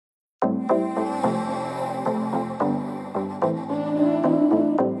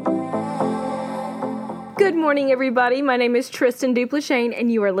Good morning, everybody. My name is Tristan Duplashane,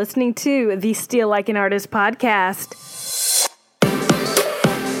 and you are listening to the Steal Like an Artist podcast.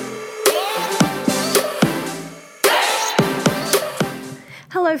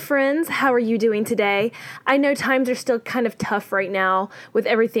 Hello, friends. How are you doing today? I know times are still kind of tough right now with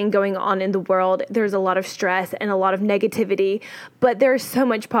everything going on in the world. There's a lot of stress and a lot of negativity, but there's so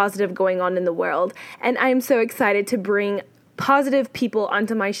much positive going on in the world, and I am so excited to bring positive people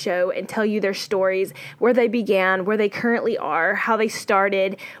onto my show and tell you their stories, where they began, where they currently are, how they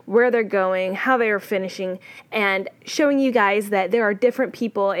started, where they're going, how they are finishing, and showing you guys that there are different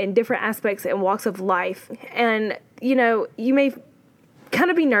people in different aspects and walks of life. And, you know, you may kind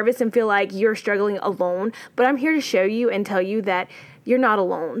of be nervous and feel like you're struggling alone, but I'm here to show you and tell you that you're not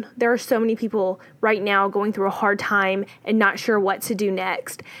alone. There are so many people right now going through a hard time and not sure what to do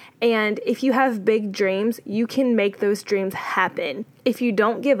next. And if you have big dreams, you can make those dreams happen. If you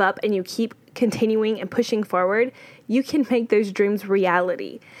don't give up and you keep continuing and pushing forward, you can make those dreams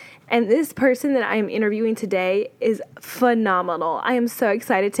reality. And this person that I am interviewing today is phenomenal. I am so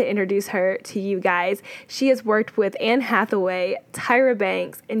excited to introduce her to you guys. She has worked with Anne Hathaway, Tyra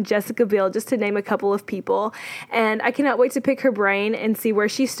Banks, and Jessica Biel, just to name a couple of people. And I cannot wait to pick her brain and see where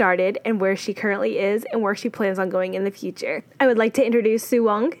she started and where she currently is and where she plans on going in the future. I would like to introduce Sue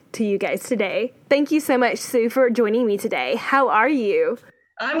Wong to you guys today. Thank you so much, Sue, for joining me today. How are you?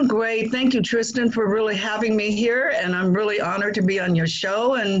 I'm great. Thank you, Tristan, for really having me here. And I'm really honored to be on your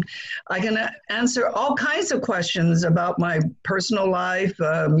show. And I can answer all kinds of questions about my personal life,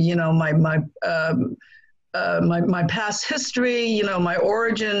 my past history, my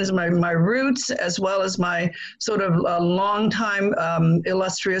origins, my roots, as well as my sort of long time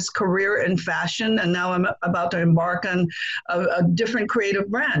illustrious career in fashion. And now I'm about to embark on a different creative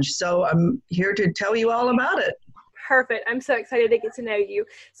branch. So I'm here to tell you all about it. Perfect. I'm so excited to get to know you.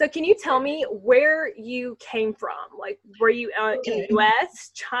 So can you tell me where you came from? Like, were you in the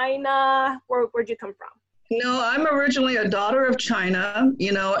U.S., China? Where'd you come from? No, I'm originally a daughter of China,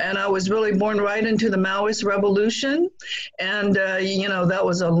 and I was really born right into the Maoist revolution. And, that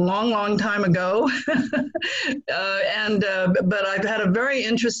was a long, long time ago. But I've had a very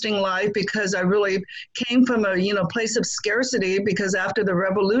interesting life because I really came from a, place of scarcity, because after the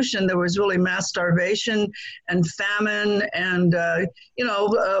revolution, there was really mass starvation and famine. And,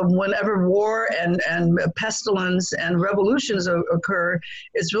 whenever war and pestilence and revolutions occur,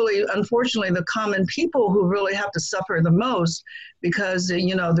 it's really, unfortunately, the common people who really have to suffer the most, because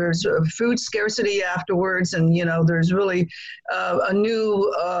there's food scarcity afterwards, and there's really a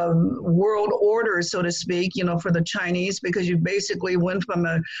new world order, so to speak, for the Chinese, because you basically went from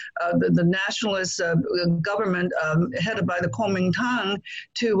the nationalist government headed by the Kuomintang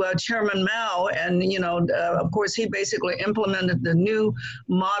to Chairman Mao, and of course he basically implemented the new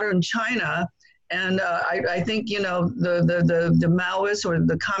modern China. And I think, the Maoists or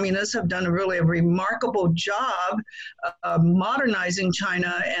the communists have done a really remarkable job modernizing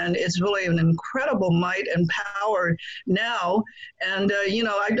China, and it's really an incredible might and power now. And,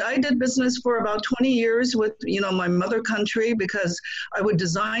 I did business for about 20 years with, my mother country, because I would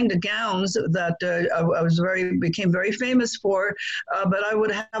design the gowns that I became very famous for, but I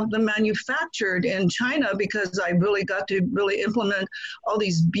would have them manufactured in China, because I really got to really implement all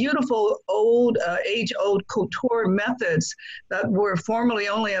these beautiful age-old couture methods that were formerly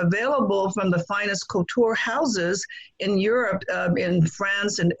only available from the finest couture houses in Europe, in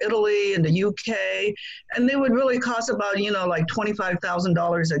France and Italy and the UK. And they would really cost about, like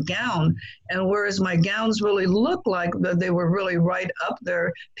 $25,000 a gown. And whereas my gowns really looked like that they were really right up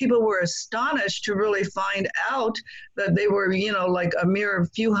there, people were astonished to really find out that they were, like a mere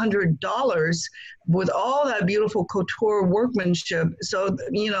few $100s with all that beautiful couture workmanship. So,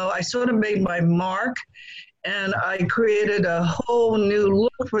 I sort of made my mark, and I created a whole new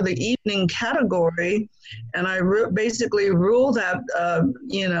look for the evening category. And I basically ruled that,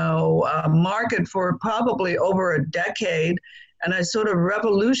 market for probably over a decade. And I sort of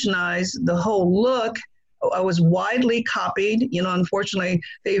revolutionized the whole look. I was widely copied. Unfortunately,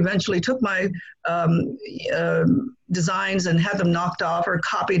 they eventually took my designs and had them knocked off or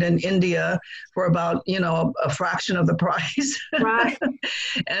copied in India for about, a fraction of the price. Right.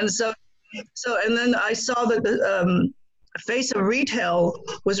 And so, and then I saw that face of retail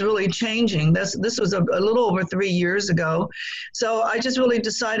was really changing. This was a little over 3 years ago. So I just really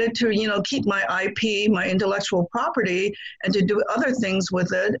decided to, keep my IP, my intellectual property, and to do other things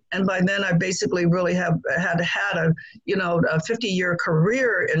with it. And by then I basically really had a, a 50-year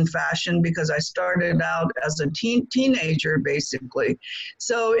career in fashion, because I started out as a teenager, basically.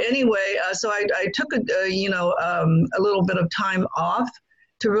 So anyway, so I took a little bit of time off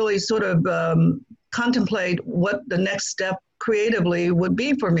to really sort of contemplate what the next step creatively would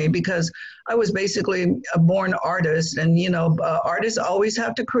be for me, because I was basically a born artist, and artists always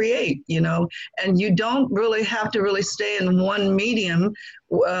have to create, and you don't really have to really stay in one medium,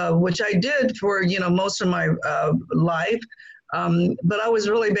 which I did for most of my life. But I was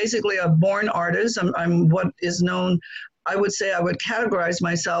really basically a born artist. I'm what is known, I would say I would categorize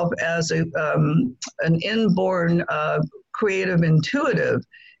myself as an inborn creative intuitive.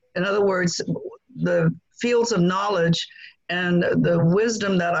 In other words, the fields of knowledge and the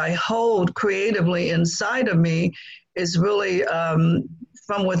wisdom that I hold creatively inside of me is really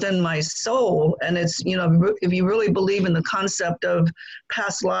from within my soul. And it's, if you really believe in the concept of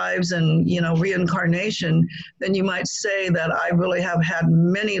past lives and, reincarnation, then you might say that I really have had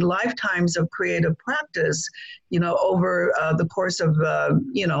many lifetimes of creative practice, over the course of,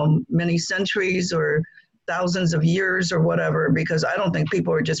 many centuries or thousands of years or whatever, because I don't think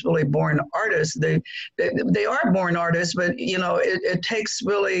people are just really born artists. They are born artists, but it takes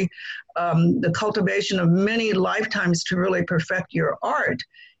really the cultivation of many lifetimes to really perfect your art.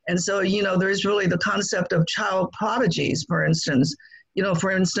 And so there's really the concept of child prodigies, for instance.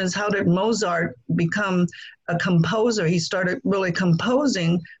 How did Mozart become a composer? He started really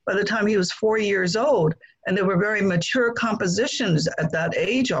composing by the time he was 4 years old, and they were very mature compositions at that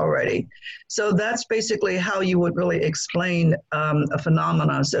age already. So that's basically how you would really explain a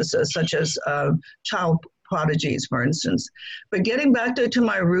phenomenon such as child prodigies, for instance. But getting back to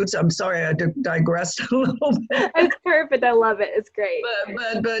my roots, I'm sorry, I digressed a little bit. It's perfect. I love it. It's great.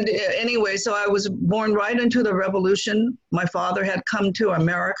 But anyway, so I was born right into the revolution. My father had come to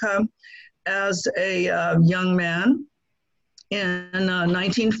America as a young man in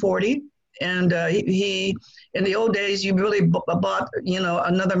 1940. And he, in the old days, you really bought,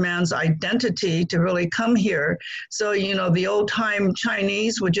 another man's identity to really come here. So, the old time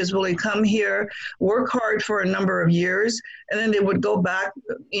Chinese would just really come here, work hard for a number of years, and then they would go back,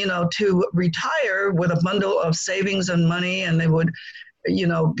 to retire with a bundle of savings and money, and they would,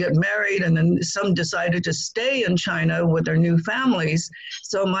 get married, and then some decided to stay in China with their new families.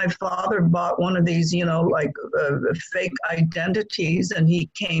 So my father bought one of these, fake identities, and he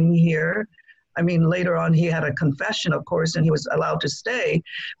came here. I mean, later on, he had a confession, of course, and he was allowed to stay.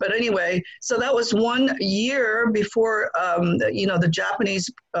 But anyway, so that was 1 year before, the Japanese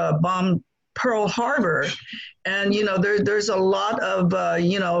bombed Pearl Harbor. And, there's a lot of,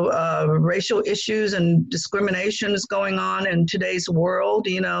 racial issues and discriminations going on in today's world.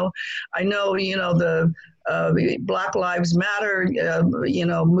 I know, the Black Lives Matter,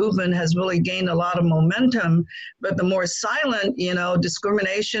 movement has really gained a lot of momentum, but the more silent,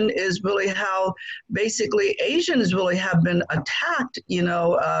 discrimination is really how basically Asians really have been attacked,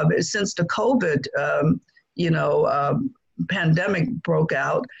 since the COVID, pandemic broke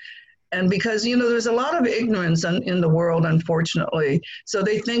out. And because, there's a lot of ignorance in the world, unfortunately. So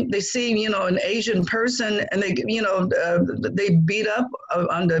they see, an Asian person, and they beat up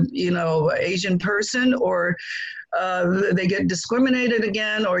on the, Asian person, or they get discriminated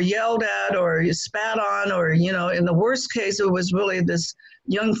again, or yelled at, or spat on, or, in the worst case, it was really this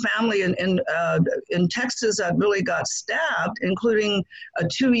young family in Texas that really got stabbed, including a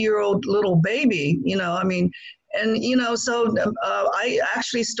 2-year-old little baby, And, so I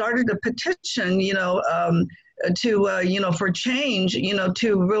actually started a petition, for change,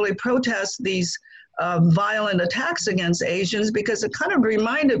 to really protest these violent attacks against Asians, because it kind of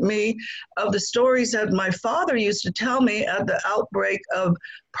reminded me of the stories that my father used to tell me at the outbreak of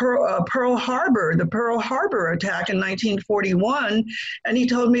Pearl Harbor, the Pearl Harbor attack in 1941. And he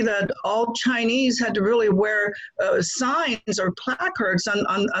told me that all Chinese had to really wear signs or placards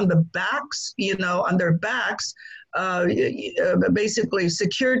on the backs, on their backs, basically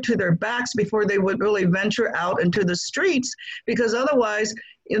secured to their backs before they would really venture out into the streets, because otherwise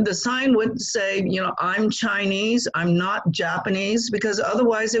the sign would say, I'm Chinese, I'm not Japanese, because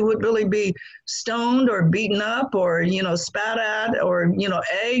otherwise it would really be stoned or beaten up or, spat at or,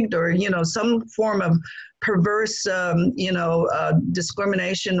 egged or, some form of perverse,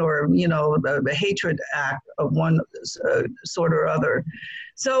 discrimination or, the hatred act of one sort or other.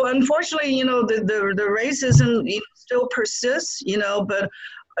 So unfortunately, the racism still persists, but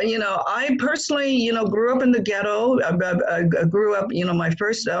I personally, grew up in the ghetto. I grew up, my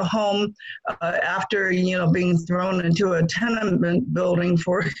first home after, being thrown into a tenement building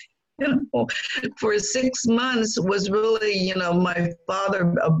for, for 6 months was really, my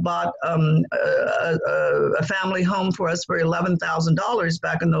father bought a family home for us for $11,000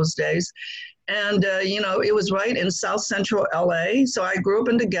 back in those days. And, it was right in South Central LA. So I grew up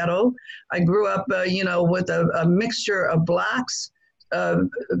in the ghetto. I grew up, with a mixture of blacks,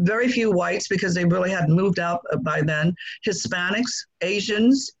 very few whites because they really hadn't moved out by then, Hispanics,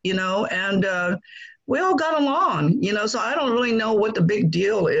 Asians, and we all got along, so I don't really know what the big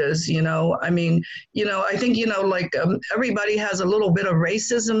deal is, I mean, I think, everybody has a little bit of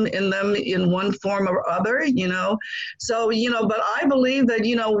racism in them in one form or other, so, but I believe that,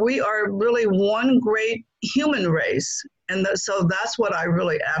 we are really one great human race. And so that's what I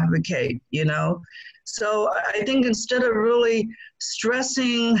really advocate, So I think instead of really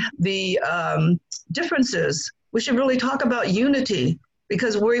stressing the differences, we should really talk about unity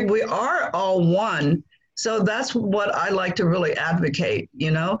because we are all one. So that's what I like to really advocate,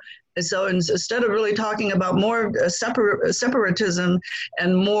 And so instead of really talking about more separatism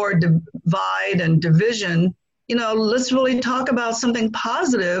and more divide and division, let's really talk about something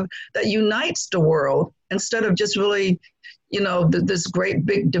positive that unites the world instead of just really this great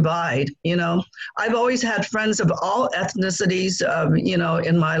big divide, I've always had friends of all ethnicities,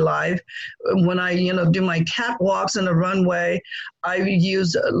 in my life. When I, do my catwalks in the runway, I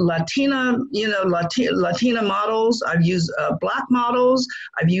use Latina models. I've used Black models.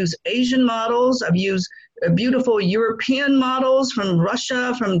 I've used Asian models. I've used beautiful European models from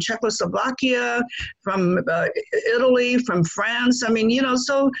Russia, from Czechoslovakia, from Italy, from France. I mean,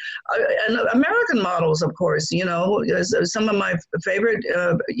 and American models, of course, some of my favorite,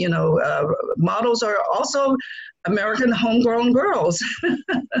 models are also American homegrown girls.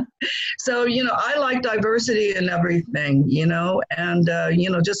 So, I like diversity in everything, and,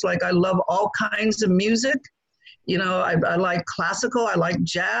 just like I love all kinds of music. I like classical, I like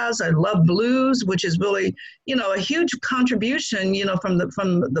jazz, I love blues, which is really, a huge contribution, from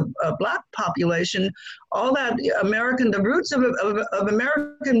the Black population. All that the roots of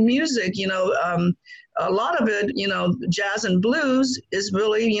American music, a lot of it, jazz and blues is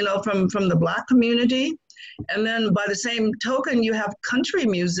really, from the Black community. And then by the same token, you have country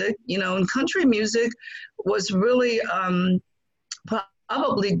music, and country music was really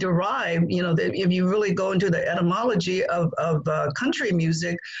probably derived, if you really go into the etymology of country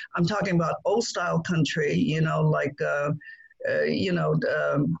music, I'm talking about old style country, like,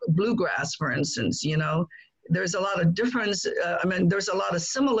 bluegrass, for instance, there's a lot of difference. There's a lot of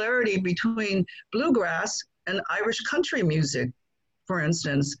similarity between bluegrass and Irish country music, for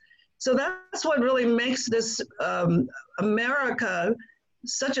instance. So that's what really makes this America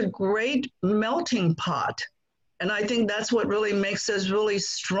such a great melting pot. And I think that's what really makes us really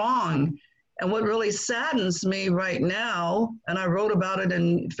strong. And what really saddens me right now, and I wrote about it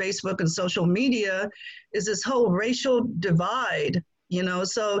in Facebook and social media, is this whole racial divide.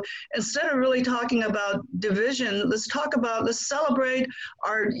 So instead of really talking about division, let's celebrate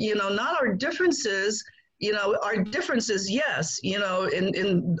our, not our differences, our differences, yes, in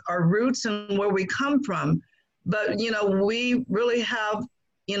our roots and where we come from. But, we really have,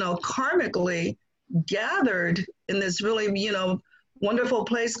 karmically gathered in this really, wonderful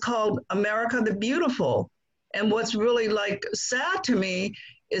place called America the Beautiful. And what's really sad to me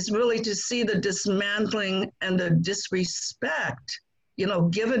is really to see the dismantling and the disrespect,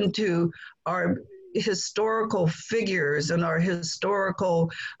 given to our historical figures and our historical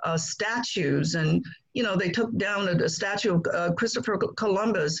statues. And, they took down a statue of Christopher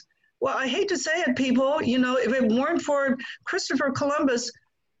Columbus. Well, I hate to say it, people, if it weren't for Christopher Columbus,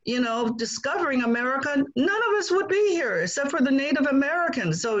 discovering America, none of us would be here except for the Native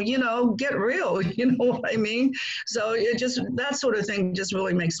Americans. So, get real, you know what I mean? So that sort of thing just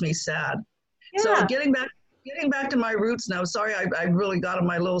really makes me sad. Yeah. So getting back to my roots now, sorry, I really got on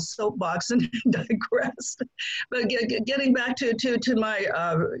my little soapbox and digressed, but getting back to my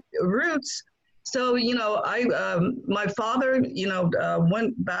roots. So, my father,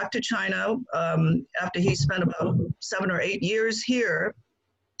 went back to China after he spent about 7 or 8 years here.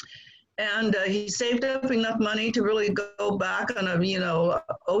 And he saved up enough money to really go back on a,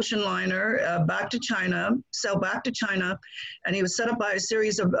 ocean liner back to China, sail back to China. And he was set up by a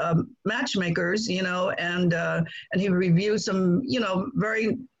series of matchmakers, and he reviewed some,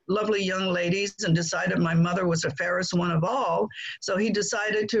 very lovely young ladies and decided my mother was the fairest one of all. So he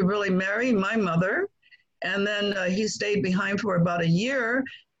decided to really marry my mother. And then he stayed behind for about a year,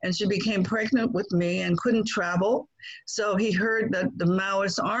 and she became pregnant with me and couldn't travel. So he heard that the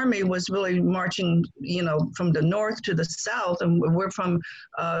Maoist army was really marching, from the north to the south, and we're from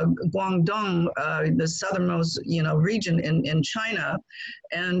Guangdong, the southernmost, region in China,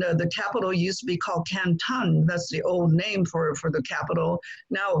 and the capital used to be called Canton. That's the old name for the capital.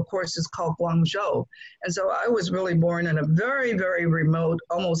 Now, of course, it's called Guangzhou. And so I was really born in a very, very remote,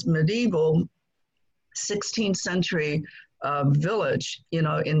 almost medieval 16th century village,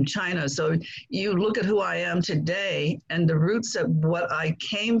 in China. So you look at who I am today and the roots of what I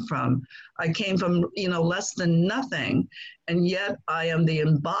came from. I came from, less than nothing, and yet I am the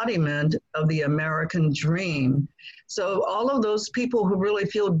embodiment of the American dream. So all of those people who really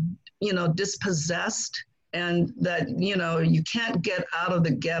feel, dispossessed and that, you can't get out of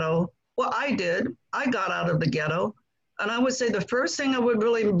the ghetto. Well, I did. I got out of the ghetto. And I would say the first thing I would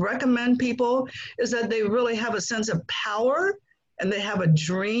really recommend people is that they really have a sense of power and they have a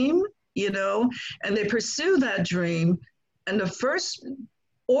dream, and they pursue that dream. And the first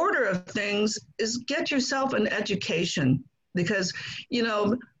order of things is get yourself an education, because,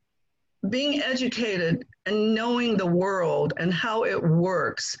 being educated and knowing the world and how it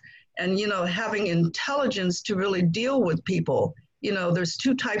works and, having intelligence to really deal with people. There's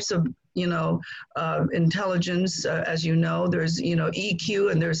two types of intelligence, as there's,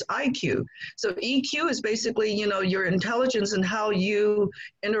 EQ and there's IQ. So EQ is basically, your intelligence and how you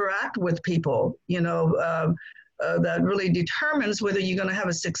interact with people, that really determines whether you're going to have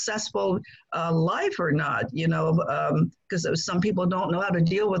a successful life or not, because some people don't know how to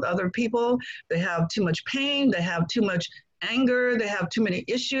deal with other people. They have too much pain, they have too much anger, they have too many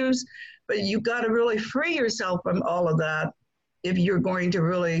issues, but you got to really free yourself from all of that if you're going to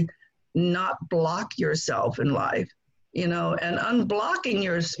really not block yourself in life, and unblocking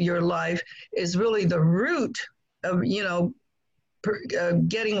your life is really the root of,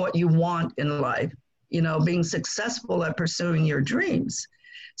 getting what you want in life, being successful at pursuing your dreams.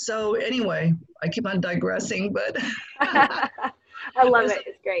 So anyway, I keep on digressing, but I love it.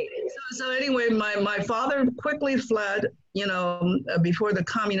 It's great. So anyway, my father quickly fled, before the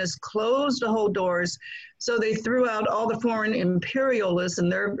communists closed the whole doors. So they threw out all the foreign imperialists in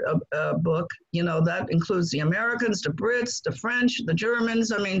their book. That includes the Americans, the Brits, the French, the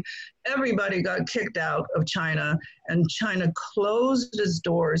Germans. I mean, everybody got kicked out of China, and China closed its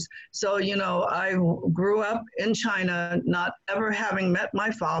doors. So, I grew up in China, not ever having met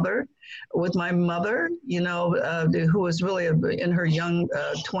my father, with my mother, who was really in her young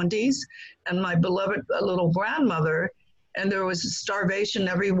 20s, and my beloved little grandmother. And there was starvation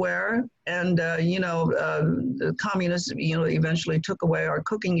everywhere. And, the communists, eventually took away our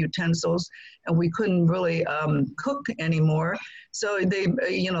cooking utensils, and we couldn't really cook anymore. So they,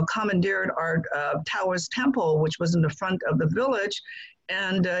 commandeered our Taoist temple, which was in the front of the village.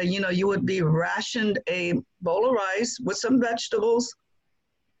 And, you would be rationed a bowl of rice with some vegetables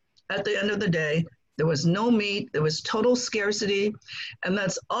at the end of the day. There was no meat, there was total scarcity, and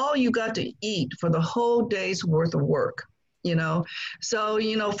that's all you got to eat for the whole day's worth of work. So,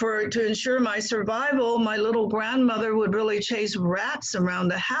 to ensure my survival, my little grandmother would really chase rats around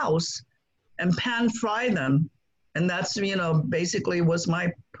the house and pan fry them. And that's, basically was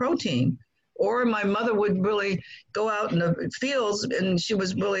my protein. Or my mother would really go out in the fields, and she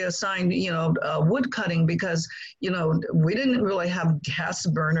was really assigned, wood cutting, because, we didn't really have gas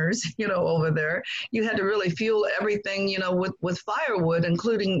burners, over there. You had to really fuel everything, with firewood,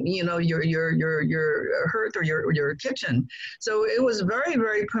 including, your hearth or your kitchen. So it was very,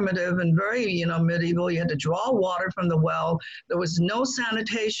 very primitive and very, medieval. You had to draw water from the well. There was no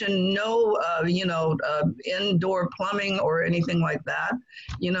sanitation, no, indoor plumbing or anything like that.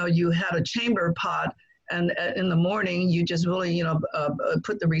 You had a chamber pot, and in the morning you just really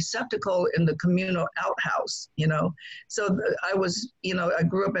put the receptacle in the communal outhouse. So I was, I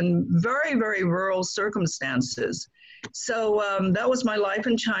grew up in very, very rural circumstances. So that was my life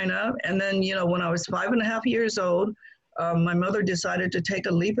in China. And then, when I was 5.5 years old, my mother decided to take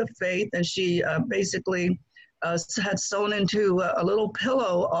a leap of faith, and she basically had sewn into a little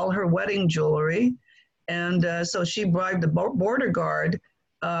pillow all her wedding jewelry. And so she bribed the border guard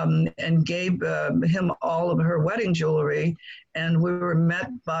and gave him all of her wedding jewelry. And we were met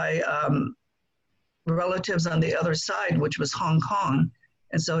by relatives on the other side, which was Hong Kong.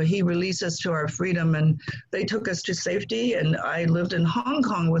 And so he released us to our freedom, and they took us to safety. And I lived in Hong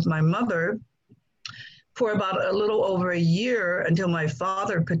Kong with my mother for about a little over a year, until my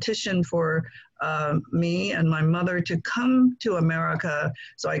father petitioned for me and my mother to come to America.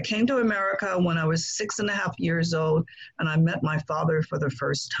 So I came to America when I was 6.5 years old, and I met my father for the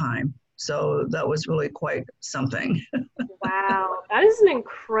first time. So that was really quite something. Wow, that is an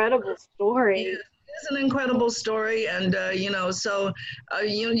incredible story. It's an incredible story, and so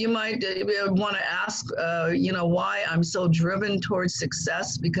you might want to ask, why I'm so driven towards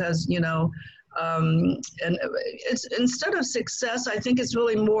success, because and it's instead of success, I think it's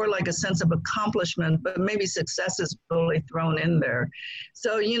really more like a sense of accomplishment, but maybe success is really thrown in there.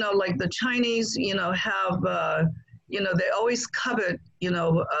 So like the Chinese, have they always covet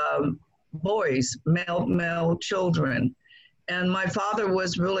boys, male children. And my father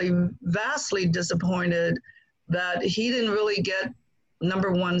was really vastly disappointed that he didn't really get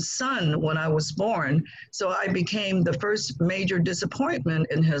number one son when I was born. So I became the first major disappointment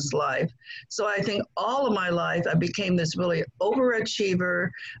in his life. So I think all of my life, I became this really overachiever,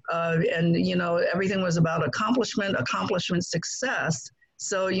 and, everything was about accomplishment, success.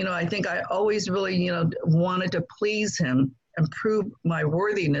 So, I think I always really, wanted to please him and prove my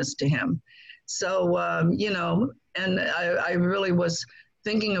worthiness to him. So, and I really was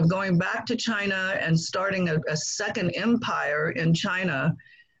thinking of going back to China and starting a second empire in China.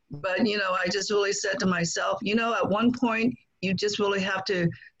 But, I just really said to myself, at one point, you just really have to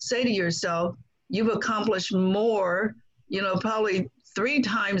say to yourself, you've accomplished more, probably 3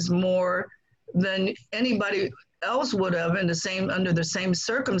 times more than anybody else would have under the same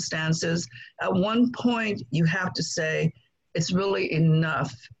circumstances. At one point, you have to say, it's really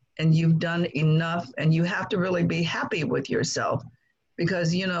enough. And you've done enough, and you have to really be happy with yourself,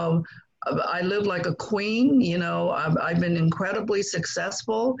 because, I live like a queen, I've been incredibly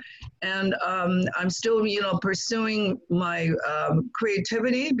successful, and I'm still, pursuing my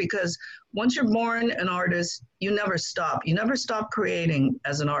creativity, because once you're born an artist, you never stop. You never stop creating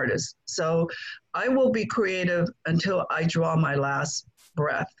as an artist. So I will be creative until I draw my last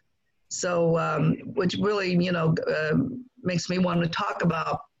breath. So, which really, makes me want to talk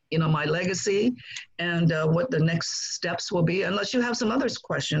about my legacy and what the next steps will be, unless you have some other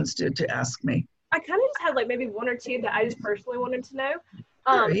questions to ask me. I kind of just had like maybe 1 or 2 that I just personally wanted to know.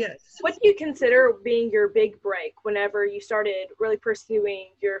 Sure, yes. What do you consider being your big break whenever you started really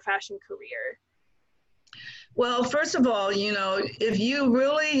pursuing your fashion career? Well, first of all, if you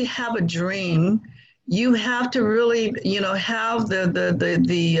really have a dream, you have to really, have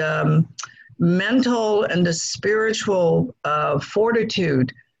the mental and the spiritual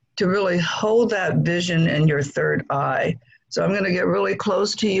fortitude to really hold that vision in your third eye. So I'm going to get really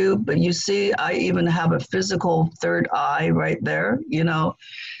close to you, but you see, I even have a physical third eye right there,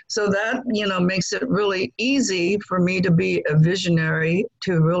 So that, makes it really easy for me to be a visionary,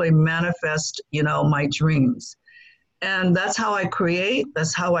 to really manifest, my dreams. And that's how I create,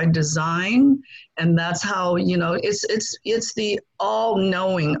 that's how I design, and that's how, it's the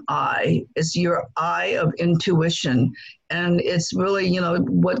all-knowing eye. It's your eye of intuition. And it's really,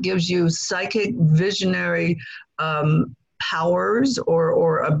 what gives you psychic visionary powers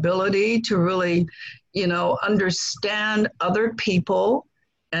or ability to really, understand other people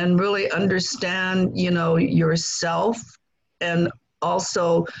and really understand, yourself, and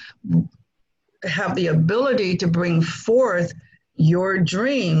also have the ability to bring forth your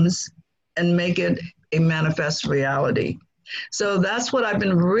dreams and make it a manifest reality. So that's what I've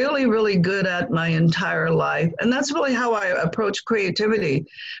been really, really good at my entire life. And that's really how I approach creativity,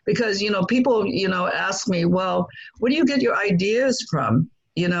 because, people, ask me, well, where do you get your ideas from?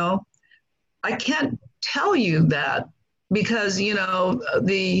 I can't tell you that, because,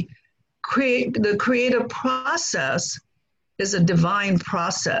 the creative process is a divine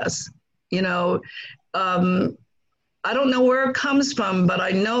process. I don't know where it comes from, but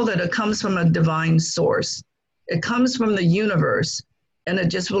I know that it comes from a divine source. It comes from the universe, and it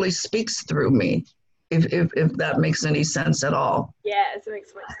just really speaks through me, if that makes any sense at all. Yes, it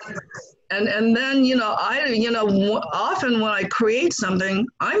makes sense. And then, often when I create something,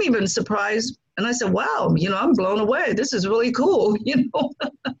 I'm even surprised, and I said, wow, I'm blown away. This is really cool,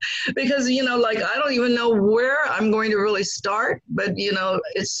 because, I don't even know where I'm going to really start, but,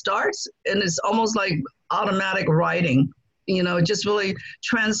 it starts, and it's almost like automatic writing. It just really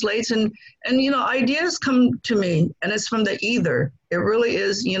translates, and ideas come to me, and it's from the ether. It really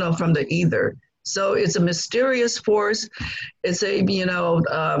is, from the ether. So it's a mysterious force. It's a,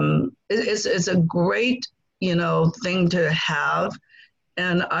 it's a great, thing to have.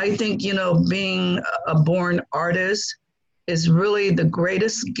 And I think, being a born artist is really the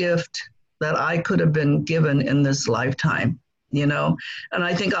greatest gift that I could have been given in this lifetime. And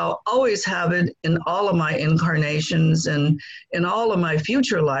I think I'll always have it in all of my incarnations and in all of my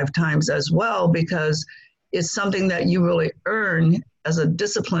future lifetimes as well, because it's something that you really earn as a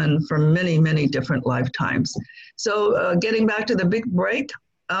discipline for many, many different lifetimes. So getting back to the big break,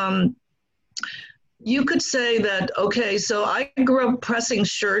 You could say that, okay, so I grew up pressing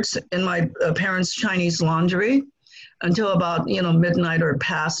shirts in my parents' Chinese laundry until about, midnight or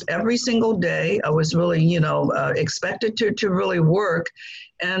past every single day. I was really, expected to really work.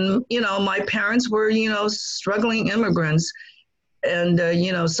 And, my parents were, struggling immigrants. And,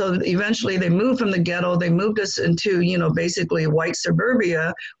 so eventually they moved from the ghetto. They moved us into, basically white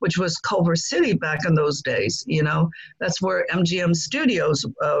suburbia, which was Culver City back in those days. That's where MGM Studios,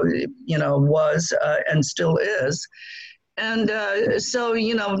 was and still is. And so,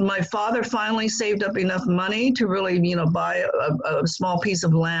 my father finally saved up enough money to really, buy a small piece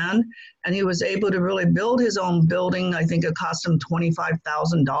of land. And he was able to really build his own building. I think it cost him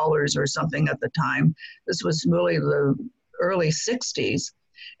 $25,000 or something at the time. This was really the early 60s.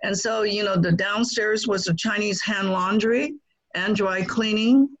 And so, the downstairs was a Chinese hand laundry and dry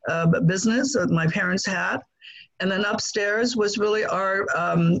cleaning business that my parents had. And then upstairs was really our,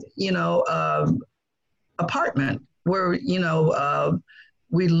 apartment where,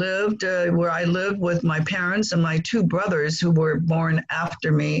 we lived, where I lived with my parents and my two brothers who were born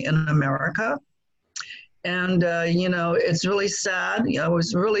after me in America. And, it's really sad. I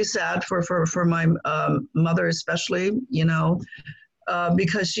was really sad for my mother, especially,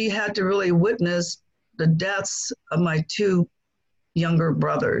 because she had to really witness the deaths of my two younger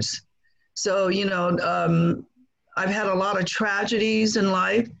brothers. So, I've had a lot of tragedies in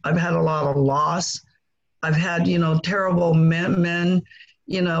life. I've had a lot of loss. I've had, terrible men,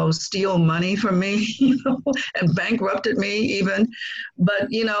 steal money from me, and bankrupted me even. But,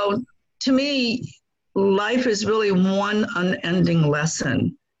 to me, life is really one unending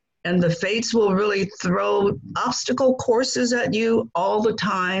lesson. And the fates will really throw obstacle courses at you all the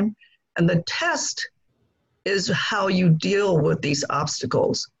time. And the test is how you deal with these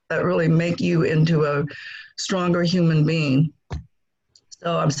obstacles that really make you into a stronger human being.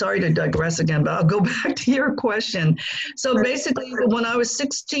 So I'm sorry to digress again, but I'll go back to your question. So basically, when I was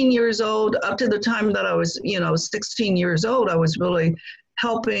 16 years old, up to the time that I was, 16 years old, I was really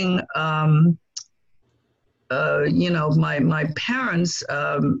helping, my parents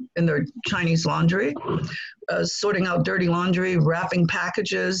in their Chinese laundry, sorting out dirty laundry, wrapping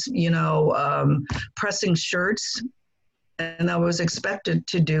packages, pressing shirts. And I was expected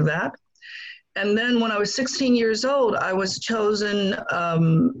to do that. And then when I was 16 years old, I was chosen,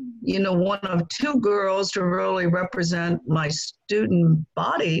 one of two girls to really represent my student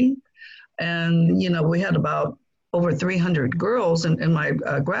body. And, we had about over 300 girls in my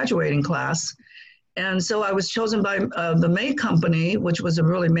graduating class. And so I was chosen by the May Company, which was a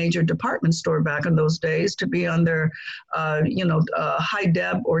really major department store back in those days, to be on their, high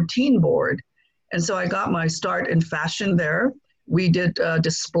deb or teen board. And so I got my start in fashion there. We did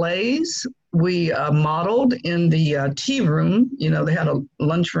displays. We modeled in the tea room. They had a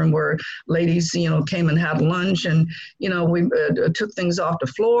lunchroom where ladies, came and had lunch. And, we took things off the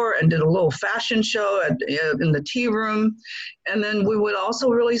floor and did a little fashion show in the tea room. And then we would also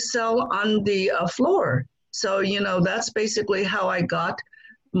really sell on the floor. So, that's basically how I got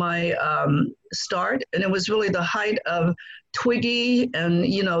my start. And it was really the height of Twiggy and,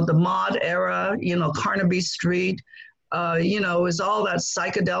 the mod era, Carnaby Street. It was all that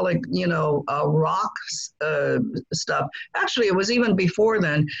psychedelic, rock stuff. Actually, it was even before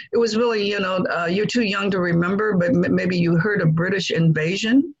then. It was really, you're too young to remember, but maybe you heard of British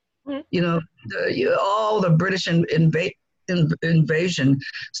invasion. Mm-hmm. All the British invasion,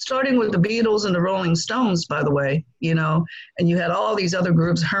 starting with the Beatles and the Rolling Stones, by the way, and you had all these other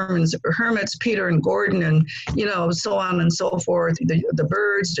groups, Hermits, Peter and Gordon, and, so on and so forth, the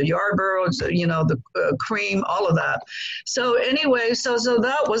Byrds, the Yardbirds, the Cream, all of that. So anyway, so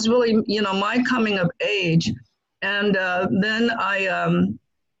that was really, my coming of age. And then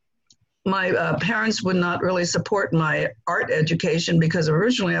my parents would not really support my art education because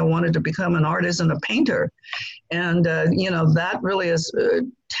originally I wanted to become an artist and a painter. And, that really is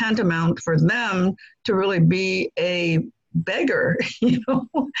tantamount for them to really be a beggar,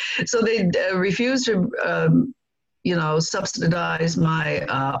 So they refused to, subsidize my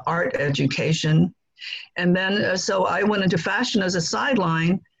art education. And then, so I went into fashion as a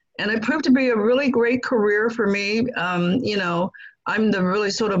sideline, and it proved to be a really great career for me. I'm the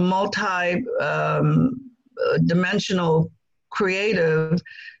really sort of multi-dimensional creative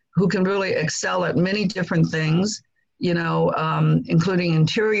who can really excel at many different things, including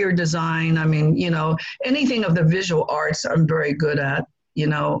interior design. I mean, anything of the visual arts I'm very good at.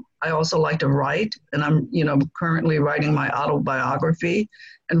 I also like to write, and I'm, currently writing my autobiography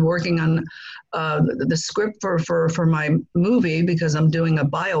and working on the script for my movie because I'm doing a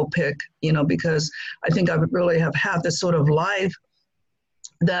biopic, because I think I really have had this sort of life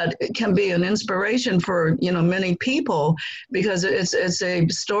that can be an inspiration for, many people, because it's a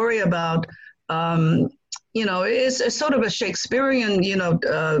story about, it's sort of a Shakespearean,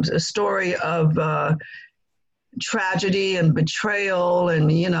 a story of tragedy and betrayal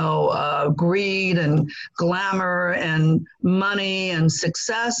and, greed and glamour and money and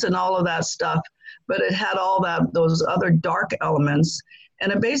success and all of that stuff. But it had all those other dark elements.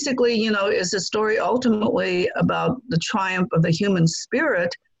 And it basically, is a story ultimately about the triumph of the human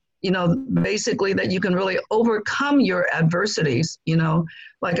spirit, basically that you can really overcome your adversities.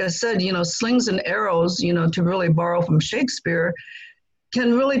 Like I said, slings and arrows, to really borrow from Shakespeare,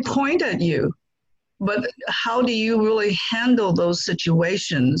 can really point at you. But how do you really handle those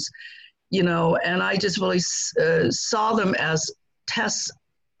situations? And I just really saw them as tests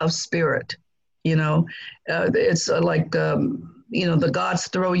of spirit. It's like, the gods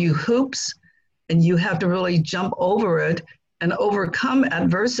throw you hoops and you have to really jump over it and overcome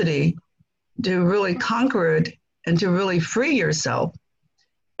adversity to really conquer it and to really free yourself.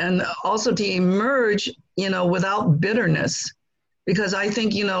 And also to emerge, without bitterness. Because I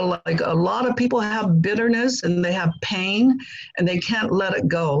think, like a lot of people have bitterness and they have pain and they can't let it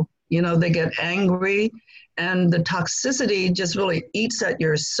go. They get angry and the toxicity just really eats at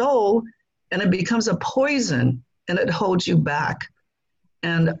your soul and it becomes a poison and it holds you back.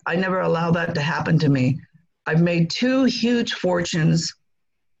 And I never allow that to happen to me. I've made 2 huge fortunes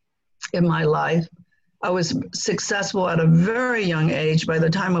in my life. I was successful at a very young age. By the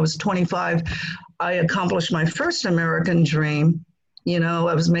time I was 25, I accomplished my first American dream.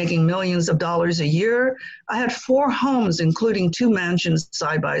 I was making millions of dollars a year. I had 4 homes, including 2 mansions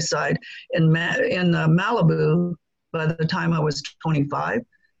side by side in Malibu by the time I was 25,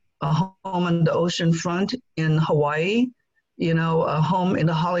 a home on the ocean front in Hawaii, a home in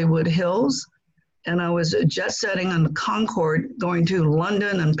the Hollywood Hills. And I was jet setting on the Concorde going to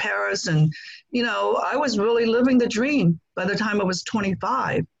London and Paris. And, I was really living the dream by the time I was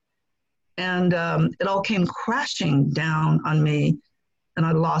 25. And it all came crashing down on me. And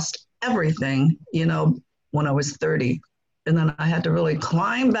I lost everything, when I was 30. And then I had to really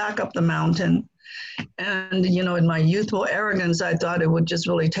climb back up the mountain. And, in my youthful arrogance, I thought it would just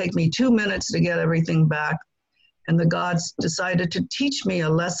really take me 2 minutes to get everything back. And the gods decided to teach me a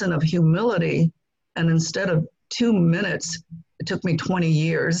lesson of humility. And instead of 2 minutes, it took me 20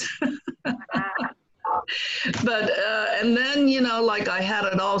 years. But, and then, like I had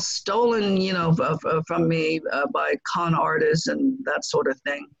it all stolen, from me by con artists and that sort of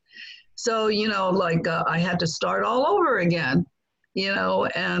thing. So, I had to start all over again,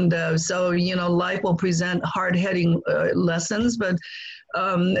 and so, life will present hard-hitting lessons, but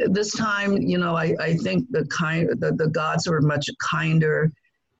this time, I think the gods were much kinder,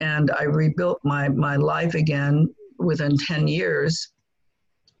 and I rebuilt my life again within 10 years.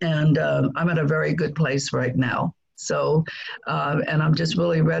 And I'm at a very good place right now. So, and I'm just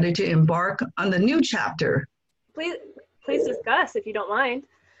really ready to embark on the new chapter. Please discuss if you don't mind.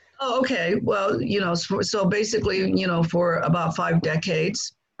 Oh, okay. Well, so basically, for about 5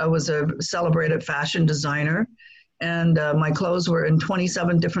 decades, I was a celebrated fashion designer, and my clothes were in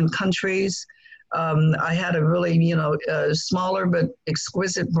 27 different countries. I had a really, smaller but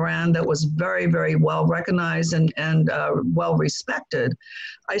exquisite brand that was very, very well recognized and well respected.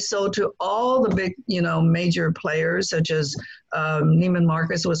 I sold to all the big, major players, such as Neiman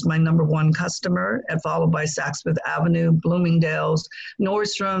Marcus was my #1 customer, and followed by Saks Fifth Avenue, Bloomingdale's,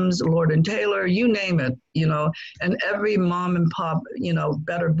 Nordstrom's, Lord & Taylor, you name it, and every mom and pop,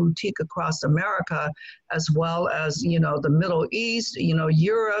 better boutique across America, as well as, the Middle East,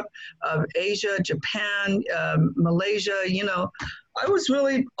 Europe, Asia, Japan, Malaysia, I was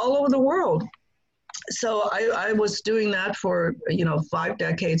really all over the world. So I was doing that for, 5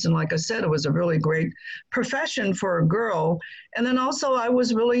 decades. And like I said, it was a really great profession for a girl. And then also I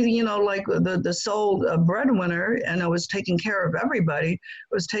was really, like the sole breadwinner, and I was taking care of everybody.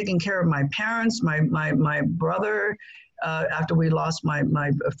 I was taking care of my parents, my brother, after we lost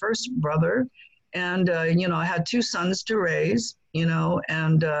my first brother. And, I had 2 sons to raise,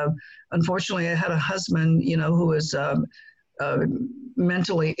 and unfortunately I had a husband, who was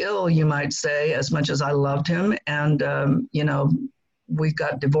mentally ill, you might say, as much as I loved him. And, we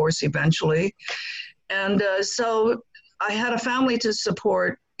got divorced eventually. And so I had a family to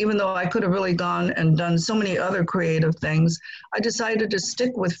support, even though I could have really gone and done so many other creative things. I decided to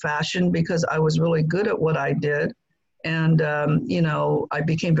stick with fashion because I was really good at what I did. And, I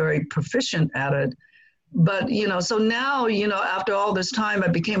became very proficient at it. But, so now, after all this time, I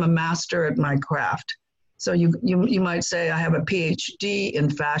became a master at my craft. So you might say I have a PhD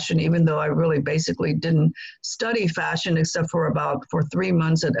in fashion, even though I really basically didn't study fashion except for 3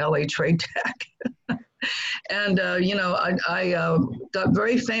 months at LA Trade Tech. And, I got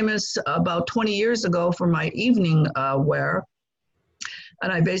very famous about 20 years ago for my evening wear.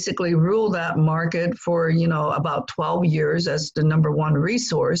 And I basically ruled that market for, about 12 years as the number one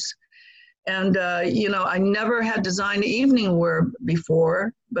resource. And, I never had designed evening wear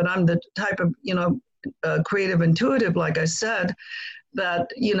before, but I'm the type of, creative intuitive, like I said,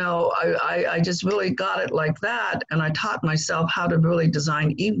 that, I just really got it like that. And I taught myself how to really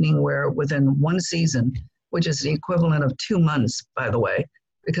design evening wear within one season, which is the equivalent of 2 months, by the way,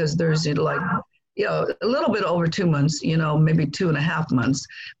 because there's a little bit over 2 months, maybe 2.5 months,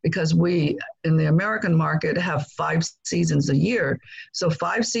 because we in the American market have 5 seasons a year. So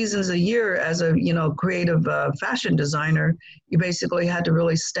 5 seasons a year as a, creative fashion designer, you basically had to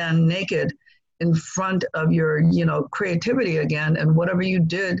really stand naked in front of your, creativity again, and whatever you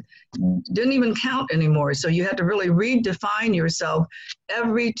did didn't even count anymore. So you had to really redefine yourself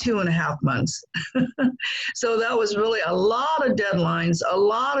every 2.5 months. So that was really a lot of deadlines, a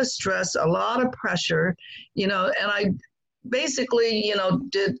lot of stress, a lot of pressure, and I basically,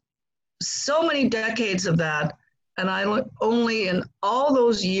 did so many decades of that. And I only in all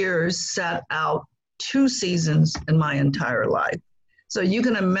those years sat out 2 seasons in my entire life. So you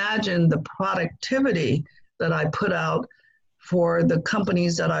can imagine the productivity that I put out for the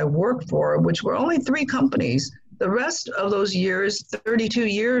companies that I worked for, which were only 3 companies. The rest of those years, 32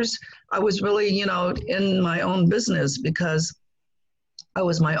 years, I was really, in my own business because I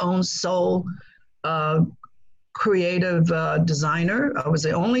was my own sole creative designer. I was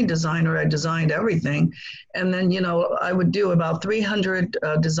the only designer. I designed everything. And then, I would do about 300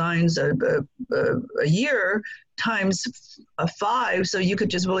 designs a year times 5. So you could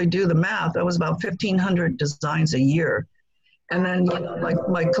just really do the math. That was about 1,500 designs a year. And then, like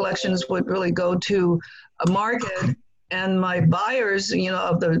my collections would really go to a market, and my buyers,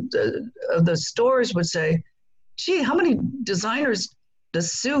 of the stores would say, gee, how many designers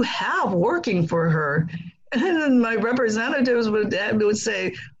does Sue have working for her? And then my representatives would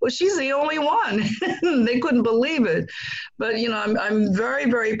say, well, she's the only one. They couldn't believe it. But, I'm very,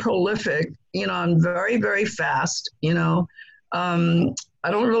 very prolific. I'm very, very fast. I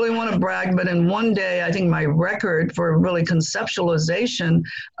don't really want to brag, but in one day, I think my record for really conceptualization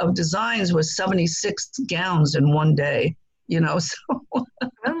of designs was 76 gowns in one day. So. Oh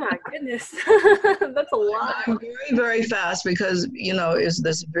my goodness. That's a lot. I'm very, very fast because, is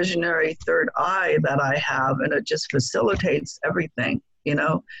this visionary third eye that I have, and it just facilitates everything, and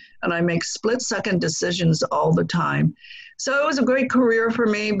I make split-second decisions all the time. So it was a great career for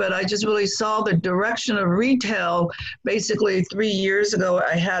me, but I just really saw the direction of retail. Basically, 3 years ago,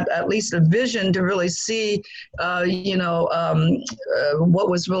 I had at least a vision to really see, what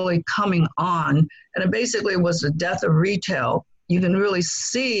was really coming on. And it basically was the death of retail. You can really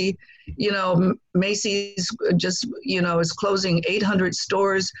see, Macy's just, is closing 800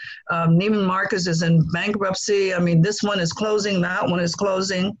 stores. Neiman Marcus is in bankruptcy. I mean, this one is closing, that one is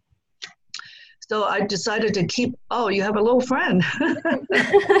closing. So I decided to you have a little friend.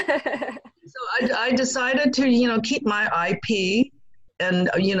 So I decided to, keep my IP and,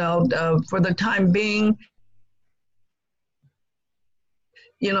 for the time being,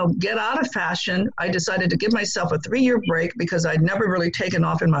 get out of fashion. I decided to give myself a 3-year break because I'd never really taken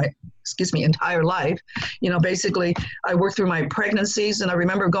off in my, entire life. Basically, I worked through my pregnancies, and I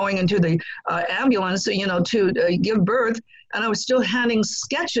remember going into the ambulance, to give birth, and I was still handing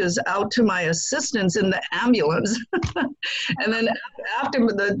sketches out to my assistants in the ambulance. And then after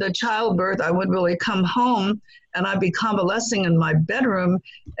the childbirth, I would really come home, and I'd be convalescing in my bedroom,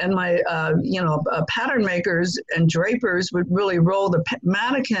 and my, pattern makers and drapers would really roll the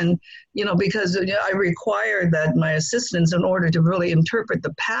mannequin, because I required that my assistants, in order to really interpret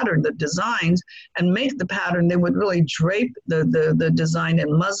the pattern, the designs, and make the pattern, they would really drape the design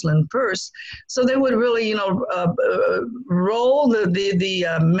in muslin first. So they would really, roll the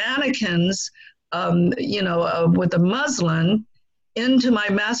mannequins, with the muslin into my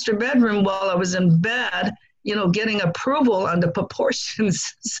master bedroom while I was in bed, getting approval on the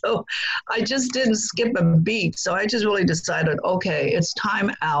proportions. So I just didn't skip a beat. So I just really decided, okay, it's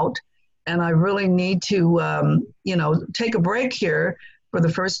time out. And I really need to, take a break here for the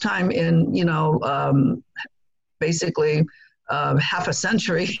first time in, basically half a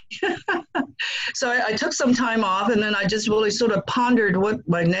century. So I took some time off, and then I just really sort of pondered what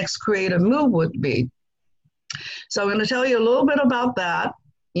my next creative move would be. So I'm going to tell you a little bit about that.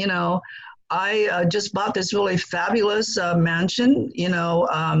 I just bought this really fabulous mansion.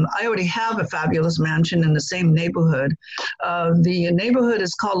 I already have a fabulous mansion in the same neighborhood. The neighborhood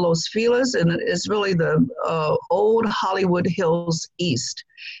is called Los Feliz, and it's really the old Hollywood Hills East.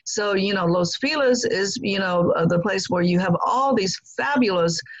 So, Los Feliz is, the place where you have all these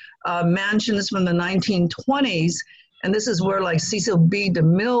fabulous mansions from the 1920s. And this is where like Cecil B.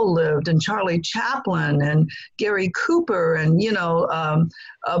 DeMille lived, and Charlie Chaplin and Gary Cooper and,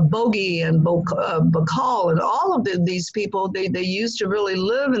 Bogey and Bacall and all of these people, they used to really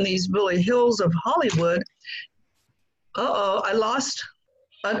live in these really hills of Hollywood. I lost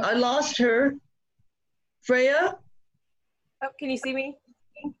her. Freya? Oh, can you see me?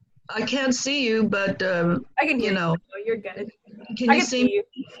 I can't see you, but I can hear you. Oh, you're good. Can you see you?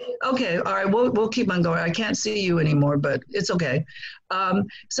 Okay, all right, we'll keep on going. I can't see you anymore, but it's okay.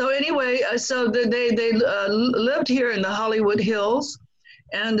 So anyway, they lived here in the Hollywood Hills,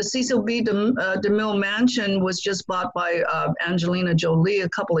 and the Cecil B. DeMille Mansion was just bought by Angelina Jolie a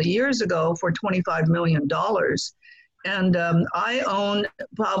couple of years ago for $25 million. And I own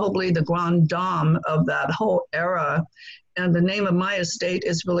probably the grand dame of that whole era. And the name of my estate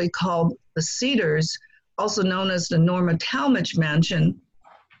is really called the Cedars, also known as the Norma Talmadge Mansion.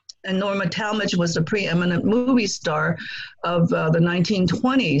 And Norma Talmadge was the preeminent movie star of the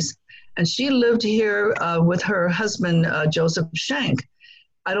 1920s. And she lived here with her husband, Joseph Schenck.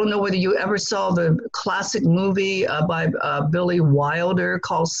 I don't know whether you ever saw the classic movie by Billy Wilder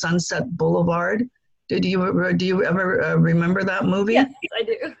called Sunset Boulevard. Do you ever remember that movie? Yes, I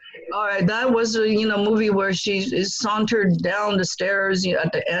do. All right, that was a movie where she is sauntered down the stairs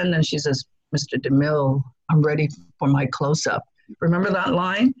at the end, and she says, "Mr. DeMille, I'm ready for my close-up." Remember that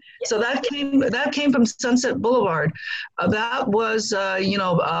line? Yes. So that came from Sunset Boulevard. That was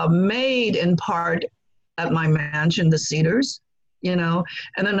made in part at my mansion, the Cedars. And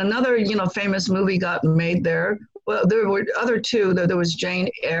then another famous movie got made there. Well, there were other two. There was Jane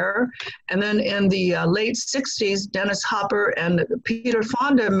Eyre. And then in the late 60s, Dennis Hopper and Peter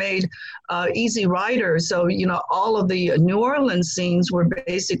Fonda made Easy Rider. So, all of the New Orleans scenes were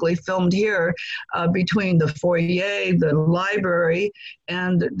basically filmed here between the foyer, the library,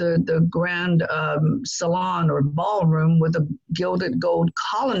 and the grand salon or ballroom with the gilded gold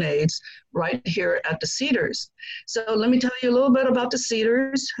colonnades right here at the Cedars. So let me tell you a little bit about the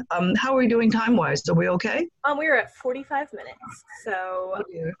Cedars. How are we doing time-wise? Are we okay? We're at 45 minutes.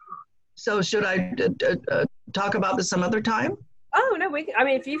 So should I talk about this some other time? Oh no,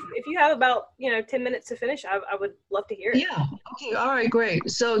 if you have about 10 minutes to finish, I would love to hear it. Yeah. Okay. All right. Great.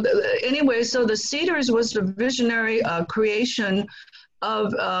 So anyway, the Cedars was the visionary creation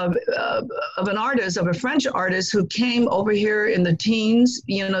of an artist, of a French artist who came over here in the teens,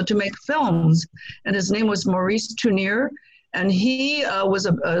 to make films, and his name was Maurice Tournier. And he was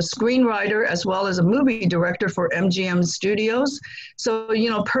a screenwriter as well as a movie director for MGM Studios. So,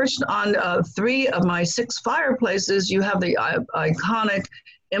 perched on 3 of my 6 fireplaces, you have the iconic,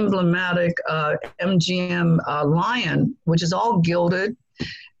 emblematic MGM lion, which is all gilded.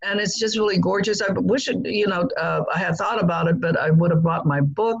 And it's just really gorgeous. I wish I had thought about it, but I would have brought my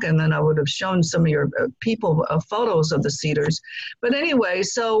book, and then I would have shown some of your people photos of the Cedars. But anyway,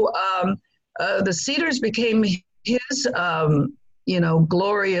 so the Cedars became his,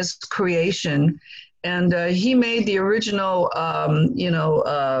 glorious creation. And he made the original,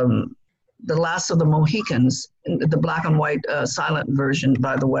 The Last of the Mohicans, the black and white silent version,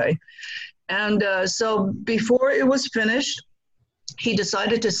 by the way. And so before it was finished, he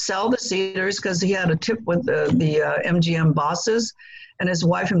decided to sell the Cedars because he had a tip with the MGM bosses, and his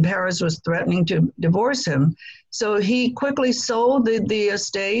wife in Paris was threatening to divorce him. So he quickly sold the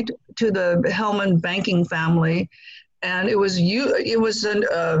estate to the Hellman banking family, and it was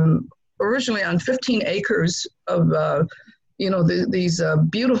originally on 15 acres of these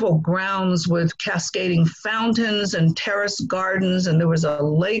beautiful grounds with cascading fountains and terrace gardens, and there was a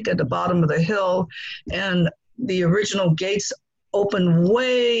lake at the bottom of the hill, and the original gates open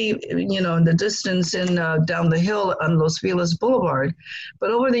way, in the distance down the hill on Los Feliz Boulevard. But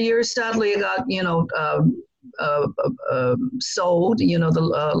over the years, sadly, it got, sold,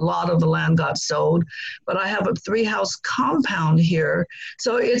 a lot of the land got sold. But I have a 3-house compound here.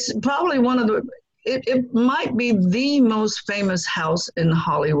 So it's probably one of it might be the most famous house in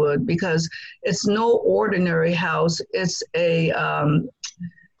Hollywood because it's no ordinary house. It's a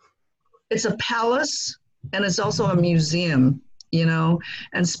palace, and it's also a museum.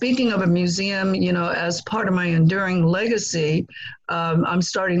 And speaking of a museum, as part of my enduring legacy, I'm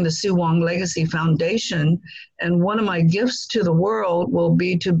starting the Sue Wong Legacy Foundation. And one of my gifts to the world will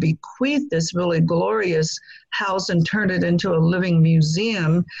be to bequeath this really glorious house and turn it into a living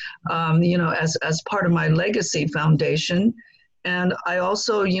museum, as part of my legacy foundation. And I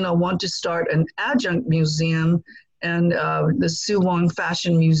also, want to start an adjunct museum and the Sue Wong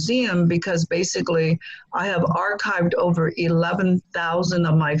Fashion Museum, because basically I have archived over 11,000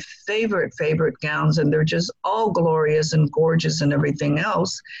 of my favorite gowns, and they're just all glorious and gorgeous and everything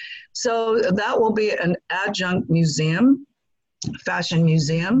else. So that will be an adjunct museum, fashion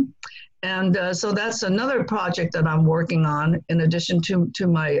museum. And so that's another project that I'm working on in addition to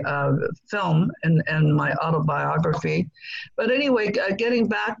my film and my autobiography. But anyway, getting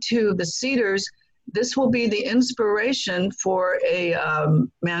back to the Cedars, this will be the inspiration for a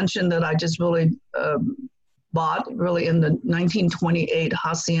mansion that I just really bought really in the 1928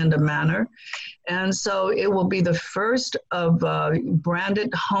 Hacienda Manor. And so it will be the first of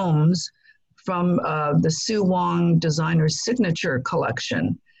branded homes from the Sue Wong Designer Signature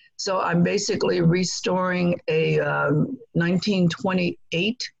Collection. So I'm basically restoring a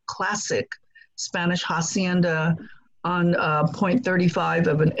 1928 classic Spanish hacienda on 0.35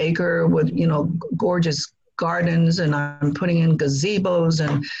 of an acre with, gorgeous gardens, and I'm putting in gazebos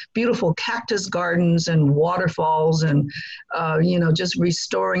and beautiful cactus gardens and waterfalls and, just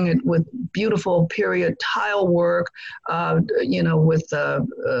restoring it with beautiful period tile work, with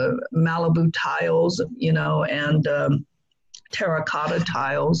Malibu tiles, and terracotta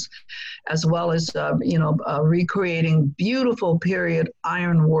tiles, as well as, recreating beautiful period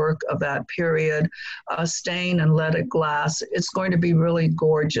ironwork of that period, stained and leaded glass. It's going to be really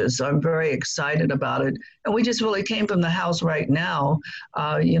gorgeous. I'm very excited about it. And we just really came from the house right now,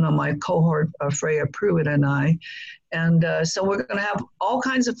 my cohort, Freya Pruitt and I. And so we're going to have all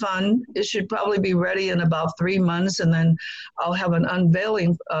kinds of fun. It should probably be ready in about 3 months. And then I'll have an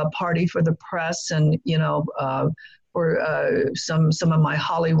unveiling party for the press and, for some of my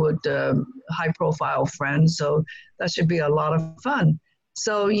Hollywood high-profile friends. So that should be a lot of fun.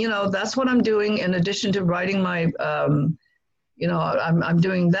 So, that's what I'm doing in addition to writing my, I'm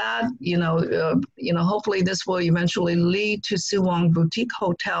doing that, hopefully this will eventually lead to Sue Wong Boutique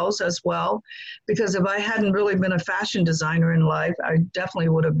Hotels as well, because if I hadn't really been a fashion designer in life, I definitely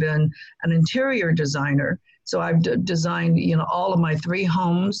would have been an interior designer. So I've designed, all of my 3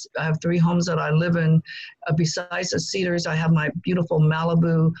 homes. I have 3 homes that I live in. Besides the Cedars, I have my beautiful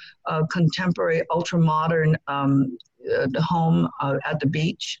Malibu contemporary ultra-modern home at the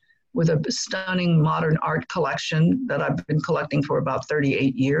beach with a stunning modern art collection that I've been collecting for about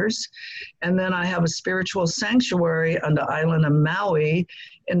 38 years. And then I have a spiritual sanctuary on the island of Maui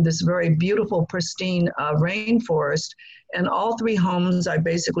in this very beautiful, pristine rainforest. And all 3 homes I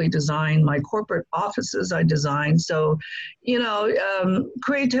basically designed. My corporate offices I designed. So,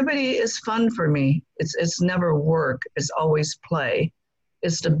 creativity is fun for me. It's never work. It's always play.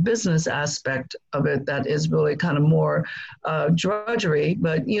 It's the business aspect of it that is really kind of more drudgery.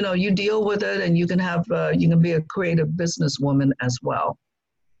 But, you deal with it, and you can be a creative businesswoman as well.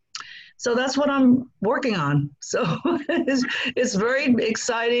 So that's what I'm working on. So it's very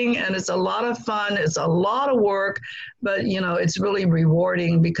exciting, and it's a lot of fun. It's a lot of work, but, it's really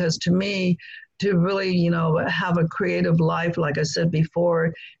rewarding, because to me, to really, have a creative life, like I said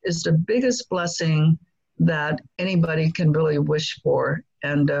before, is the biggest blessing that anybody can really wish for.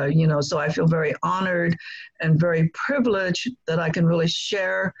 And, so I feel very honored and very privileged that I can really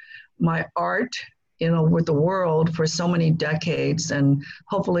share my art, with the world for so many decades, and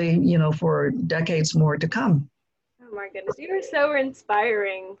hopefully, for decades more to come. Oh my goodness, you are so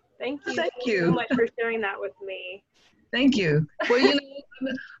inspiring. Thank you so much for sharing that with me. Thank you. Well,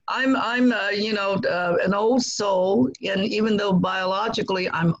 I'm an old soul, and even though biologically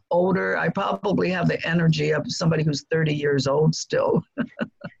I'm older, I probably have the energy of somebody who's 30 years old still.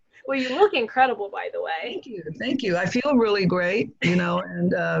 Well, you look incredible, by the way. Thank you. I feel really great,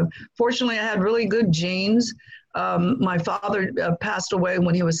 and fortunately I had really good genes. My father passed away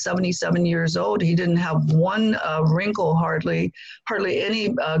when he was 77 years old. He didn't have one wrinkle, hardly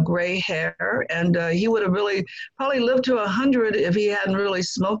any gray hair. And he would have really probably lived to 100 if he hadn't really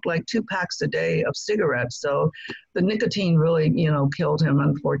smoked like 2 packs a day of cigarettes. So the nicotine really, killed him,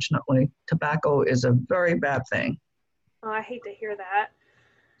 unfortunately. Tobacco is a very bad thing. Oh, I hate to hear that.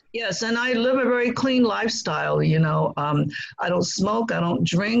 Yes, and I live a very clean lifestyle, I don't smoke, I don't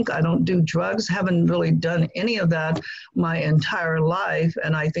drink, I don't do drugs, haven't really done any of that my entire life.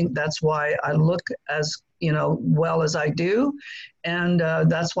 And I think that's why I look as, well as I do. And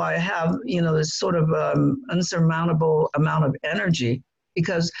that's why I have, this sort of unsurmountable amount of energy.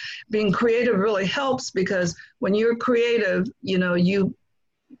 because being creative really helps, because when you're creative, you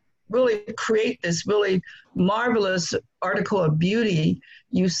really create this really marvelous article of beauty.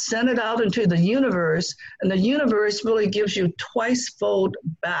 You send it out into the universe, and the universe really gives you twice fold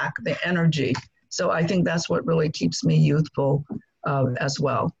back the energy. So I think that's what really keeps me youthful as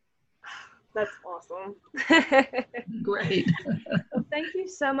well. That's awesome. Great. Well, thank you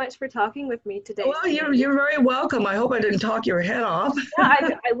so much for talking with me today. Well, you're very welcome. I hope I didn't talk your head off.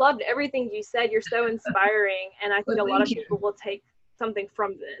 Yeah, I loved everything you said. You're so inspiring, and I think a lot of people will take something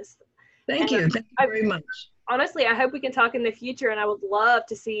from this. Thank you. Thank you very much. Honestly, I hope we can talk in the future, and I would love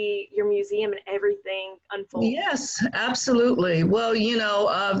to see your museum and everything unfold. Yes, absolutely. Well,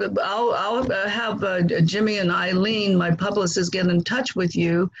 I'll have Jimmy and Eileen, my publicists, get in touch with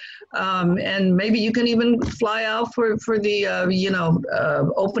you, and maybe you can even fly out for the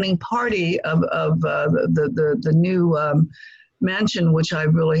opening party of the new mansion, which I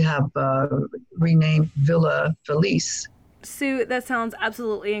really have renamed Villa Felice. Sue, that sounds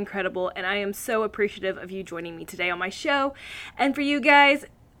absolutely incredible, and I am so appreciative of you joining me today on my show. And for you guys,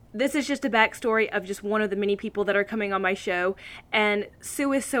 this is just a backstory of just one of the many people that are coming on my show, and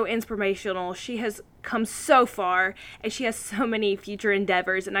Sue is so inspirational. She has come so far, and she has so many future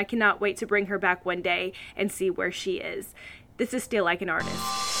endeavors, and I cannot wait to bring her back one day and see where she is. This is Steal Like an Artist.